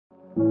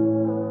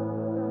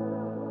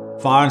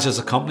Farrans is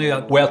a company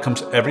that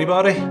welcomes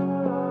everybody.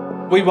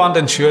 We want to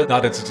ensure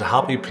that it's a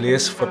happy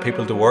place for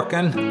people to work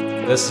in.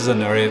 This is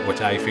an area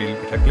which I feel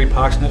particularly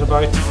passionate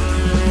about.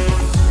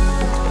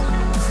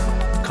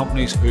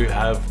 Companies who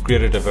have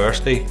greater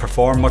diversity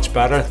perform much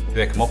better.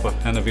 They come up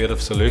with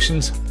innovative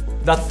solutions.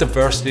 That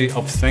diversity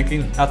of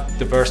thinking, that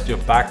diversity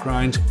of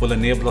background will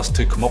enable us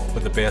to come up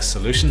with the best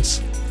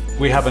solutions.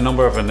 We have a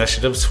number of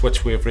initiatives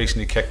which we have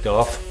recently kicked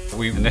off.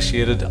 We've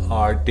initiated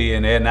our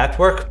DNA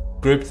network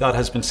group that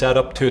has been set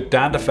up to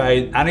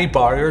identify any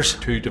barriers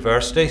to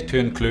diversity, to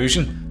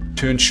inclusion,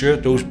 to ensure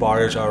those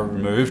barriers are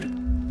removed.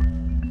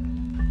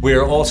 We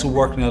are also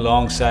working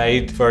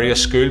alongside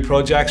various school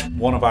projects.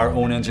 One of our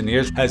own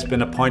engineers has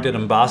been appointed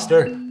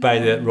ambassador by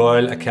the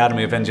Royal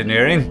Academy of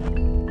Engineering.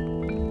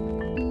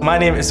 My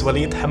name is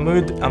Waleed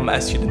Hamoud. I'm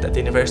a student at the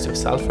University of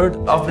Salford.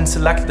 I've been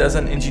selected as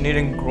an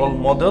engineering role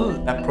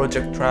model, a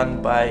project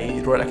run by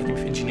the Royal Academy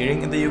of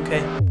Engineering in the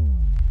UK.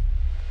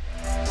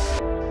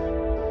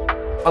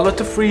 A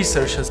lot of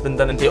research has been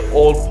done and they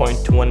all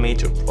point to one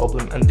major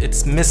problem, and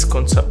it's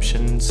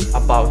misconceptions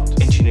about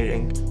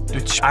engineering,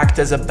 which act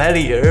as a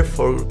barrier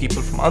for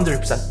people from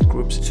underrepresented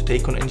groups to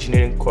take on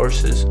engineering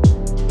courses.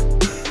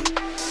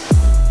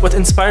 What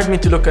inspired me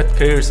to look at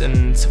careers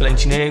in civil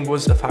engineering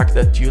was the fact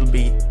that you'll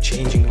be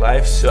changing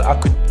lives. So I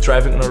could be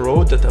driving on a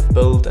road that I've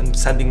built and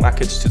sending my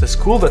kids to the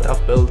school that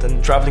I've built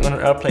and traveling on an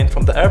airplane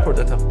from the airport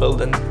that I've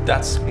built, and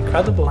that's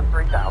incredible.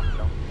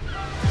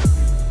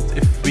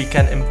 If we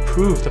can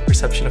improve the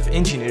perception of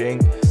engineering,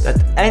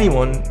 that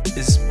anyone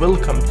is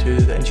welcome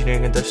to the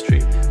engineering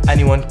industry,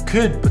 anyone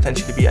could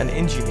potentially be an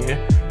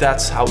engineer,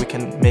 that's how we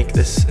can make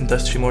this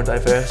industry more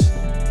diverse.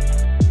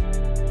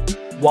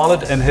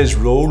 Walid, in his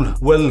role,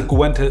 will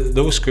go into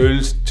those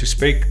schools to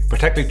speak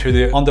particularly to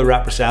the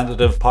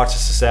underrepresented parts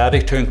of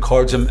society, to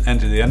encourage them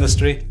into the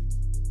industry.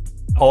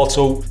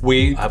 Also,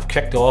 we have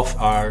kicked off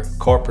our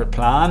corporate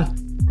plan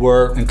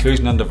where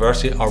inclusion and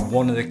diversity are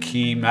one of the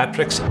key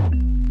metrics.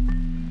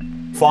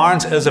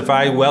 Farrans is a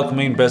very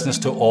welcoming business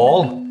to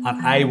all,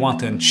 and I want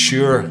to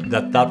ensure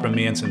that that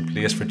remains in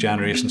place for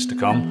generations to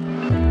come.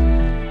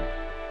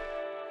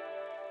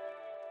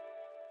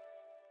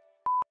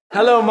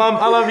 Hello, Mum,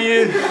 I love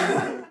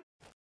you.